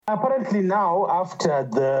Apparently now, after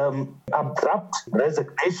the abrupt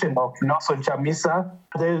resignation of Nelson Chamisa,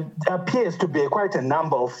 there appears to be quite a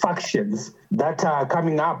number of factions that are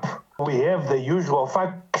coming up. We have the usual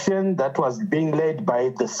faction that was being led by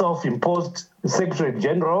the self-imposed Secretary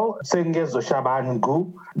General,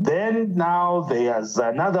 Welshman. Then now there's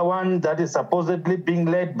another one that is supposedly being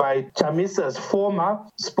led by Chamisa's former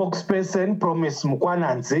spokesperson, Promise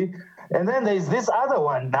Mukwananzi. And then there's this other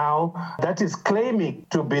one now that is claiming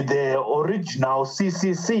to be the original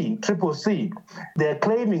CCC, CCC. They're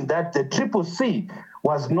claiming that the CCC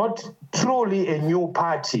was not truly a new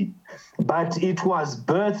party, but it was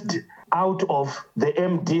birthed out of the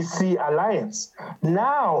MDC Alliance.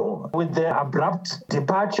 Now, with the abrupt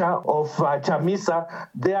departure of Chamisa,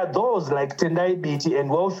 there are those like Tendai Butty and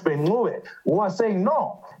Welshman Ncube who are saying,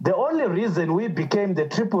 no, the only reason we became the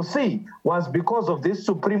CCC was because of this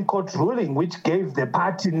Supreme Court ruling, which gave the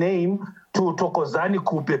party name to ZANU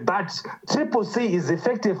PF, but CCC is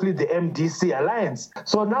effectively the MDC Alliance.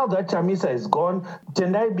 So now that Chamisa is gone,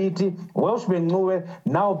 Tendai Butty, Welshman Ncube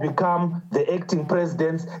now become the acting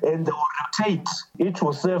presidents, and they will rotate. Each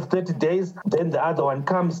will serve 30 days, then the other one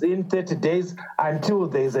comes in 30 days until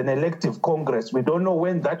there is an elective Congress. We don't know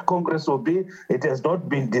when that Congress will be. It has not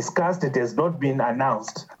been discussed. It has not been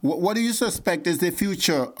announced. What do you suspect is the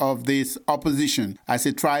future of this opposition as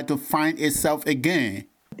it tries to find itself again?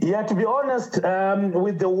 Yeah, to be honest,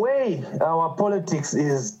 with the way our politics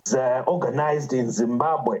is organized in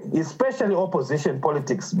Zimbabwe, especially opposition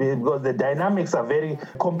politics, because the dynamics are very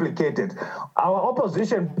complicated. Our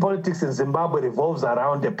opposition politics in Zimbabwe revolves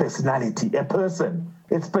around a personality, a person.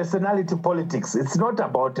 It's personality politics. It's not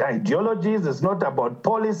about ideologies. It's not about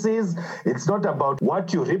policies. It's not about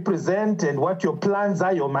what you represent and what your plans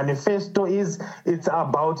are, your manifesto is. It's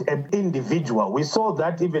about an individual. We saw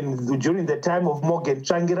that even during the time of Morgan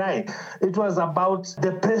Tsvangirai. It was about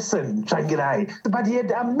the person, Tsvangirai. But he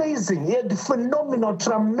had phenomenal,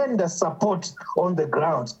 tremendous support on the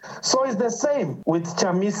ground. So it's the same with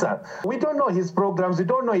Chamisa. We don't know his programs. We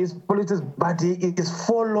don't know his politics, but he is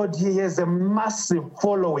followed. He has a massive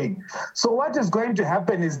following. So what is going to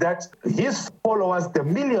happen is that his followers, the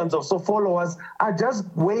millions of followers, are just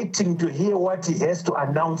waiting to hear what he has to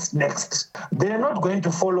announce next. They're not going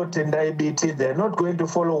to follow Tendai Butty. They're not going to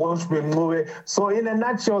follow Welshman Ncube. So in a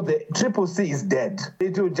nutshell, the CCC is dead.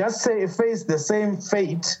 It will just face the same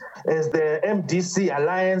fate as the MDC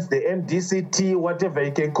Alliance, the MDCT, whatever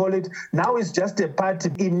you can call it. Now it's just a party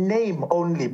in name only.